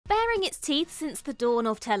Baring its teeth since the dawn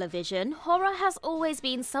of television, horror has always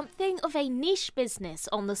been something of a niche business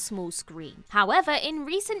on the small screen. However, in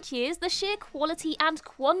recent years, the sheer quality and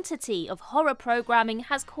quantity of horror programming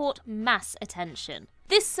has caught mass attention.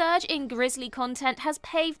 This surge in grisly content has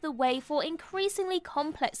paved the way for increasingly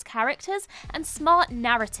complex characters and smart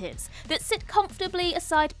narratives that sit comfortably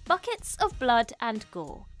aside buckets of blood and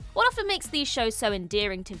gore. What often makes these shows so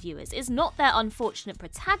endearing to viewers is not their unfortunate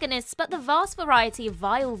protagonists, but the vast variety of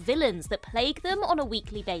vile villains that plague them on a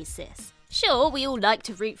weekly basis. Sure, we all like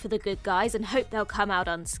to root for the good guys and hope they'll come out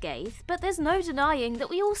unscathed, but there's no denying that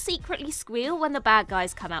we all secretly squeal when the bad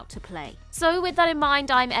guys come out to play. So with that in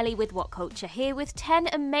mind, I'm Ellie with What Culture, here with 10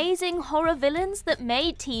 amazing horror villains that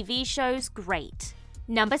made TV shows great.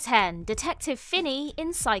 Number 10. Detective Finney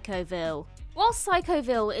in Psychoville. While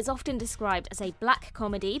Psychoville is often described as a black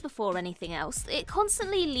comedy before anything else, it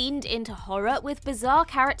constantly leaned into horror with bizarre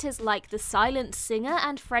characters like the Silent Singer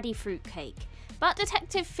and Freddy Fruitcake. But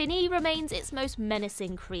Detective Finney remains its most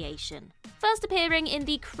menacing creation. First appearing in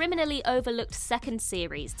the criminally overlooked second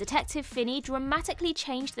series, Detective Finney dramatically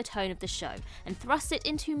changed the tone of the show and thrust it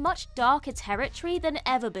into much darker territory than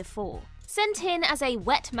ever before. Sent in as a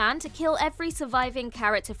wet man to kill every surviving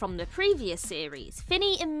character from the previous series,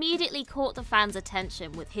 Finney immediately caught the fans'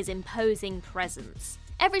 attention with his imposing presence.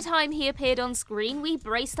 Every time he appeared on screen, we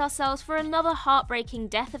braced ourselves for another heartbreaking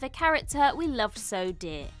death of a character we loved so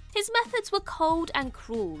dear. His methods were cold and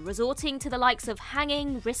cruel, resorting to the likes of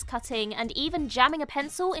hanging, wrist-cutting, and even jamming a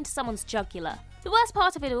pencil into someone's jugular. The worst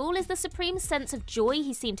part of it all is the supreme sense of joy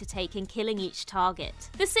he seemed to take in killing each target.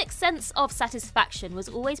 The sixth sense of satisfaction was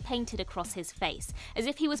always painted across his face, as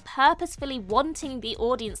if he was purposefully wanting the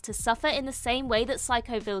audience to suffer in the same way that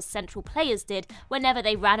Psychoville's central players did whenever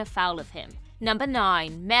they ran afoul of him. Number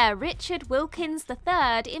 9. Mayor Richard Wilkins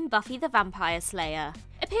III in Buffy the Vampire Slayer.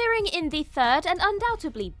 Appearing in the third and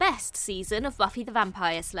undoubtedly best season of Buffy the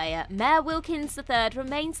Vampire Slayer, Mayor Wilkins III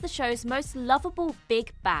remains the show's most lovable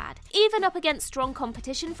big bad, even up against strong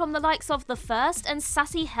competition from the likes of the first and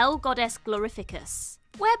sassy hell goddess Glorificus.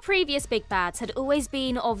 Where previous big bads had always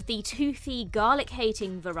been of the toothy,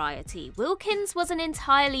 garlic-hating variety, Wilkins was an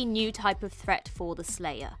entirely new type of threat for the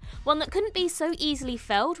Slayer, one that couldn't be so easily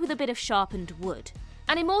felled with a bit of sharpened wood.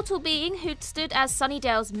 An immortal being who'd stood as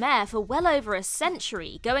Sunnydale's mayor for well over a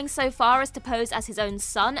century, going so far as to pose as his own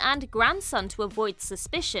son and grandson to avoid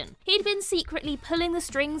suspicion. He'd been secretly pulling the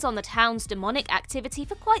strings on the town's demonic activity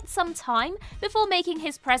for quite some time before making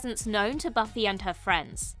his presence known to Buffy and her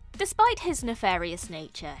friends. Despite his nefarious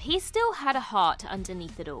nature, he still had a heart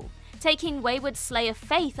underneath it all, taking wayward Slayer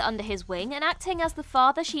Faith under his wing and acting as the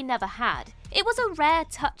father she never had. It was a rare,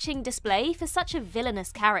 touching display for such a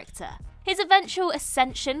villainous character. His eventual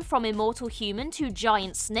ascension from immortal human to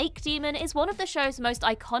giant snake demon is one of the show's most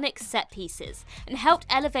iconic set pieces, and helped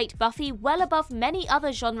elevate Buffy well above many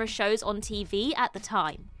other genre shows on TV at the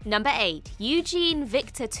time. Number 8. Eugene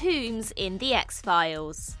Victor Toombs in The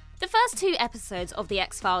X-Files. The first 2 episodes of The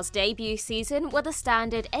X-Files debut season were the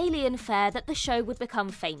standard alien fare that the show would become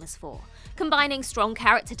famous for. Combining strong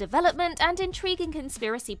character development and intriguing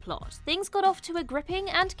conspiracy plot, things got off to a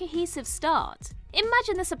gripping and cohesive start.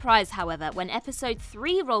 Imagine the surprise, however, when episode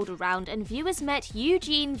 3 rolled around and viewers met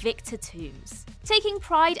Eugene Victor Toombs. Taking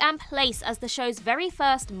pride and place as the show's very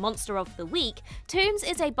first monster of the week, Toombs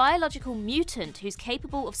is a biological mutant who's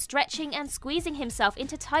capable of stretching and squeezing himself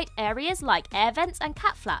into tight areas like air vents and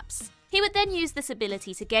cat flaps. He would then use this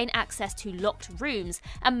ability to gain access to locked rooms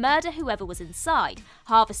and murder whoever was inside,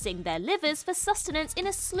 harvesting their livers for sustenance in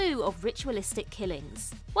a slew of ritualistic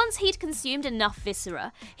killings. Once he'd consumed enough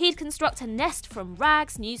viscera, he'd construct a nest from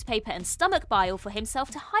rags, newspaper and stomach bile for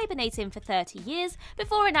himself to hibernate in for 30 years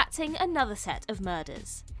before enacting another set of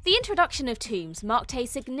murders. The introduction of Toombs marked a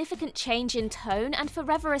significant change in tone and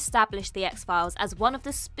forever established The X-Files as one of the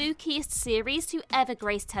spookiest series to ever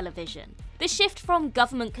grace television. The shift from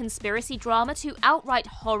government conspiracy drama to outright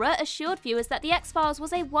horror assured viewers that The X-Files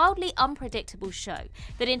was a wildly unpredictable show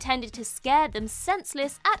that intended to scare them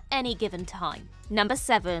senseless at any given time. Number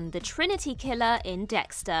 7. The Trinity Killer in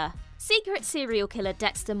Dexter. Secret serial killer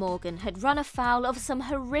Dexter Morgan had run afoul of some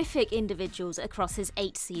horrific individuals across his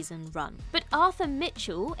 8-season run. But Arthur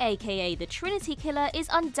Mitchell, aka the Trinity Killer, is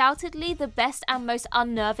undoubtedly the best and most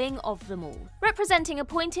unnerving of them all. Representing a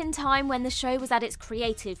point in time when the show was at its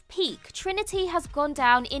creative peak, Trinity has gone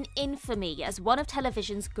down in infamy as one of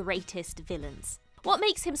television's greatest villains. What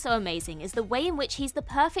makes him so amazing is the way in which he's the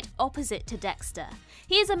perfect opposite to Dexter.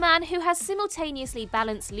 He is a man who has simultaneously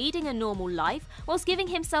balanced leading a normal life whilst giving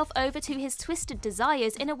himself over to his twisted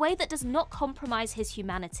desires in a way that does not compromise his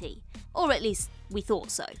humanity. Or at least, we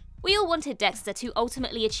thought so. We all wanted Dexter to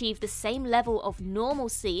ultimately achieve the same level of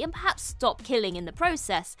normalcy and perhaps stop killing in the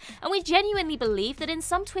process, and we genuinely believe that in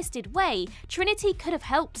some twisted way, Trinity could have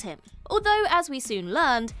helped him. Although, as we soon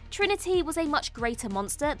learned, Trinity was a much greater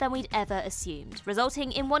monster than we'd ever assumed,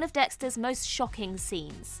 resulting in one of Dexter's most shocking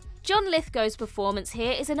scenes. John Lithgow's performance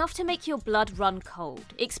here is enough to make your blood run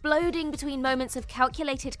cold, exploding between moments of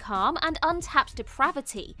calculated calm and untapped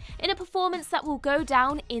depravity in a performance that will go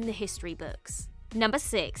down in the history books. Number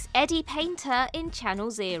 6. Eddie Painter in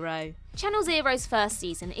Channel Zero. Channel Zero's first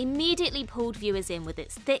season immediately pulled viewers in with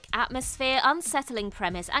its thick atmosphere, unsettling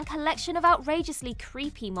premise, and collection of outrageously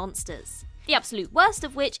creepy monsters. The absolute worst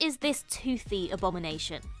of which is this toothy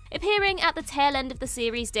abomination. Appearing at the tail end of the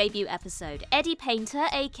series' debut episode, Eddie Painter,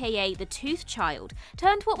 aka the Tooth Child,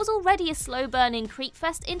 turned what was already a slow-burning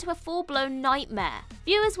creepfest into a full-blown nightmare.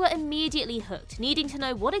 Viewers were immediately hooked, needing to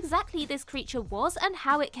know what exactly this creature was and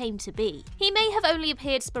how it came to be. He may have only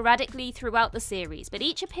appeared sporadically throughout the series, but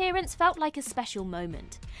each appearance felt like a special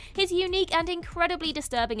moment. His unique and incredibly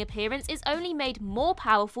disturbing appearance is only made more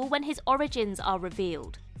powerful when his origins are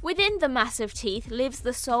revealed. Within the massive teeth lives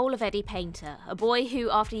the soul of Eddie Painter, a boy who,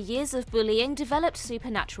 after years of bullying, developed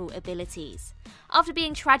supernatural abilities. After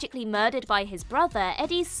being tragically murdered by his brother,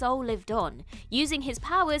 Eddie's soul lived on. Using his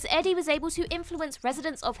powers, Eddie was able to influence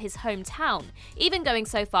residents of his hometown, even going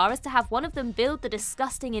so far as to have one of them build the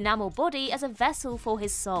disgusting enamel body as a vessel for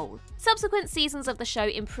his soul. Subsequent seasons of the show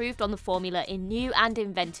improved on the formula in new and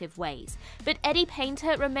inventive ways, but Eddie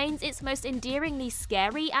Painter remains its most endearingly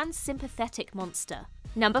scary and sympathetic monster.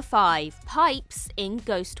 Number 5. Pipes in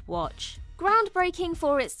Ghostwatch. Groundbreaking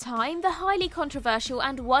for its time, the highly controversial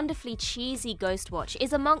and wonderfully cheesy Ghostwatch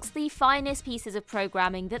is amongst the finest pieces of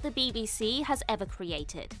programming that the BBC has ever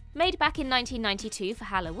created. Made back in 1992 for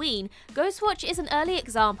Halloween, Ghostwatch is an early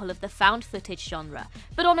example of the found footage genre,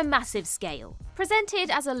 but on a massive scale. Presented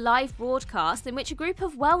as a live broadcast in which a group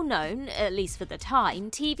of well-known, at least for the time,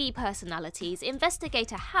 TV personalities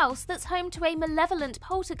investigate a house that's home to a malevolent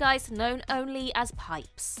poltergeist known only as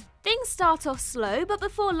Pipes. Things start off slow, but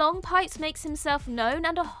before long, Pipes makes himself known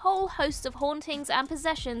and a whole host of hauntings and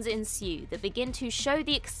possessions ensue that begin to show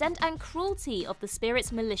the extent and cruelty of the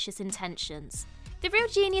spirit's malicious intentions. The real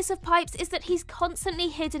genius of Pipes is that he's constantly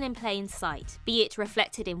hidden in plain sight, be it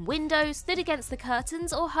reflected in windows, stood against the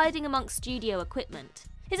curtains, or hiding amongst studio equipment.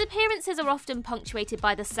 His appearances are often punctuated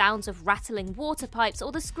by the sounds of rattling water pipes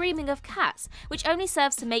or the screaming of cats, which only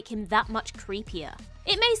serves to make him that much creepier.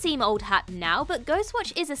 It may seem old hat now, but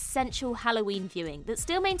Ghostwatch is essential Halloween viewing that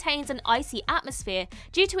still maintains an icy atmosphere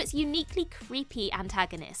due to its uniquely creepy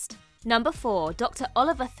antagonist. Number 4. Dr.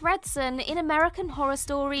 Oliver Thredson in American Horror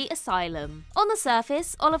Story Asylum. On the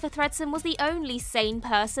surface, Oliver Thredson was the only sane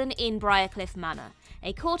person in Briarcliff Manor,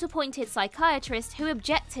 a court-appointed psychiatrist who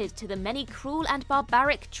objected to the many cruel and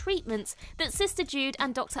barbaric treatments that Sister Jude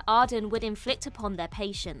and Dr. Arden would inflict upon their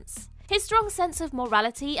patients. His strong sense of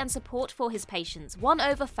morality and support for his patients won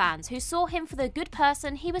over fans who saw him for the good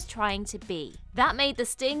person he was trying to be. That made the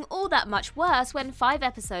sting all that much worse when 5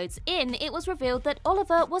 episodes in, it was revealed that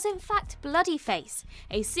Oliver was in fact Bloodyface,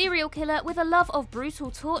 a serial killer with a love of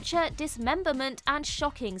brutal torture, dismemberment, and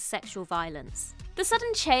shocking sexual violence. The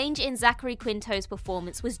sudden change in Zachary Quinto's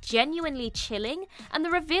performance was genuinely chilling, and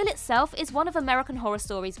the reveal itself is one of American Horror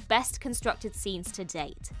Story's best constructed scenes to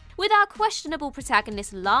date. With our questionable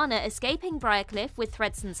protagonist Lana escaping Briarcliff with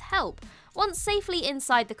Thredson's help, once safely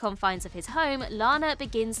inside the confines of his home, Lana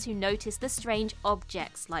begins to notice the strange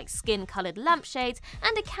objects like skin-coloured lampshades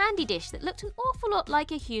and a candy dish that looked an awful lot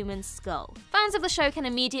like a human skull. Fans of the show can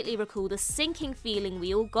immediately recall the sinking feeling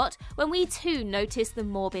we all got when we too noticed the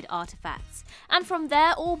morbid artifacts, and from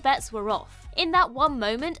there all bets were off. In that one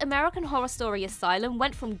moment, American Horror Story Asylum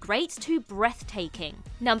went from great to breathtaking.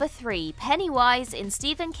 Number 3. Pennywise in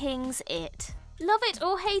Stephen King's It. Love it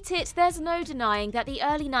or hate it, there's no denying that the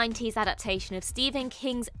early 90s adaptation of Stephen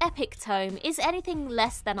King's epic tome is anything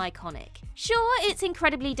less than iconic. Sure, it's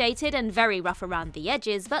incredibly dated and very rough around the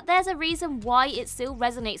edges, but there's a reason why it still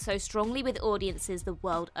resonates so strongly with audiences the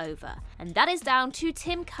world over, and that is down to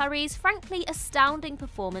Tim Curry's frankly astounding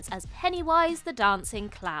performance as Pennywise the Dancing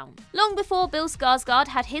Clown. Long before Bill Skarsgård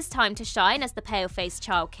had his time to shine as the pale-faced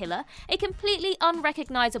child killer, a completely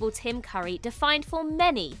unrecognisable Tim Curry defined for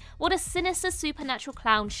many what a sinister supernatural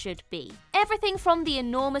clown should be. Everything from the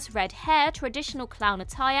enormous red hair, traditional clown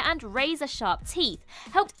attire, and razor-sharp teeth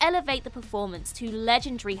helped elevate the performance to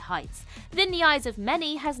legendary heights that in the eyes of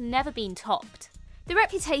many has never been topped. The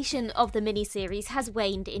reputation of the miniseries has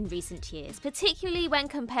waned in recent years, particularly when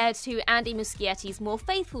compared to Andy Muschietti's more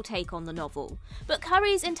faithful take on the novel. But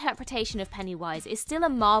Curry's interpretation of Pennywise is still a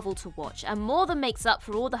marvel to watch, and more than makes up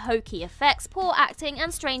for all the hokey effects, poor acting,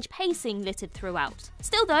 and strange pacing littered throughout.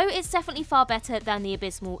 Still though, it's definitely far better than the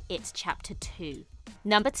abysmal It Chapter 2.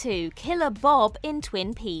 Number 2. Killer Bob in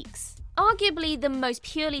Twin Peaks. Arguably the most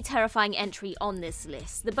purely terrifying entry on this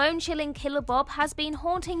list, the bone-chilling Killer Bob has been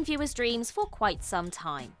haunting viewers' dreams for quite some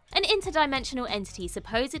time. An interdimensional entity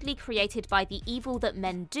supposedly created by the evil that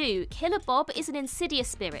men do, Killer Bob is an insidious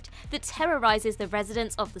spirit that terrorizes the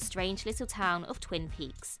residents of the strange little town of Twin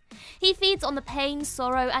Peaks. He feeds on the pain,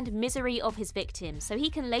 sorrow, and misery of his victims so he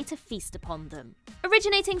can later feast upon them.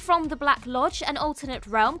 Originating from the Black Lodge, an alternate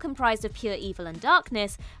realm comprised of pure evil and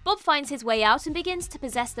darkness, Bob finds his way out and begins to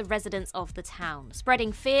possess the residents of the town,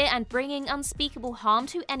 spreading fear and bringing unspeakable harm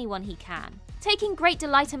to anyone he can. Taking great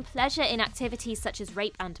delight and pleasure in activities such as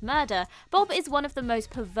rape and murder, Bob is one of the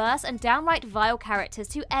most perverse and downright vile characters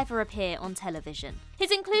to ever appear on television.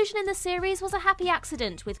 His inclusion in the series was a happy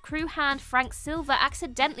accident, with crew hand Frank Silver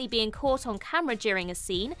accidentally being caught on camera during a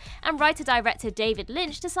scene, and writer-director David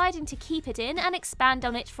Lynch deciding to keep it in and expand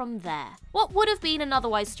on it from there. What would have been an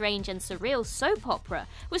otherwise strange and surreal soap opera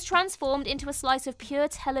was transformed into a slice of pure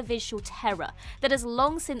televisual terror that has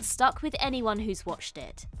long since stuck with anyone who's watched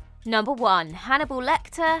it. Number 1. Hannibal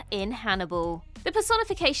Lecter in Hannibal. The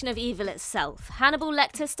personification of evil itself, Hannibal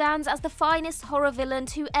Lecter stands as the finest horror villain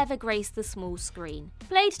to ever grace the small screen.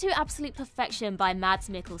 Played to absolute perfection by Mads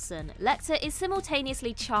Mikkelsen, Lecter is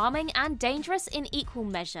simultaneously charming and dangerous in equal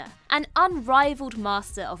measure. An unrivaled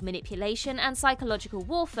master of manipulation and psychological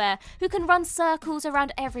warfare who can run circles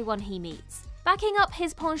around everyone he meets. Backing up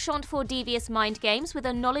his penchant for devious mind games with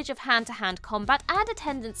a knowledge of hand-to-hand combat and a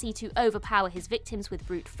tendency to overpower his victims with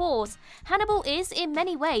brute force, Hannibal is, in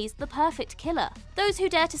many ways, the perfect killer. Those who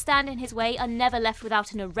dare to stand in his way are never left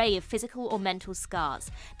without an array of physical or mental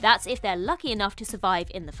scars. That's if they're lucky enough to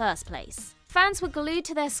survive in the first place. Fans were glued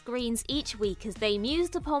to their screens each week as they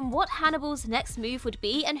mused upon what Hannibal's next move would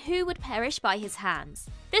be and who would perish by his hands.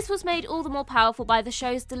 This was made all the more powerful by the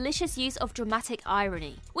show's delicious use of dramatic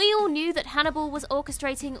irony. We all knew that Hannibal was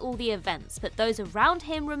orchestrating all the events, but those around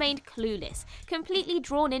him remained clueless, completely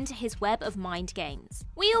drawn into his web of mind games.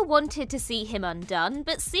 We all wanted to see him undone,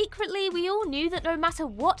 but secretly we all knew that no matter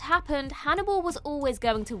what happened, Hannibal was always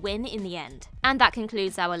going to win in the end. And that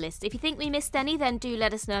concludes our list. If you think we missed any, then do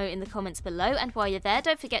let us know in the comments below, and while you're there,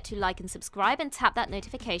 don't forget to like and subscribe and tap that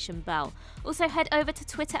notification bell. Also head over to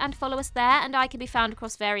Twitter and follow us there, and I can be found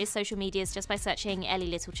across various social medias just by searching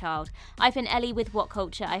Ellie Littlechild. I've been Ellie with What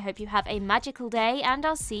Culture. I hope you have a magical day, and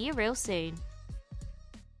I'll see you real soon.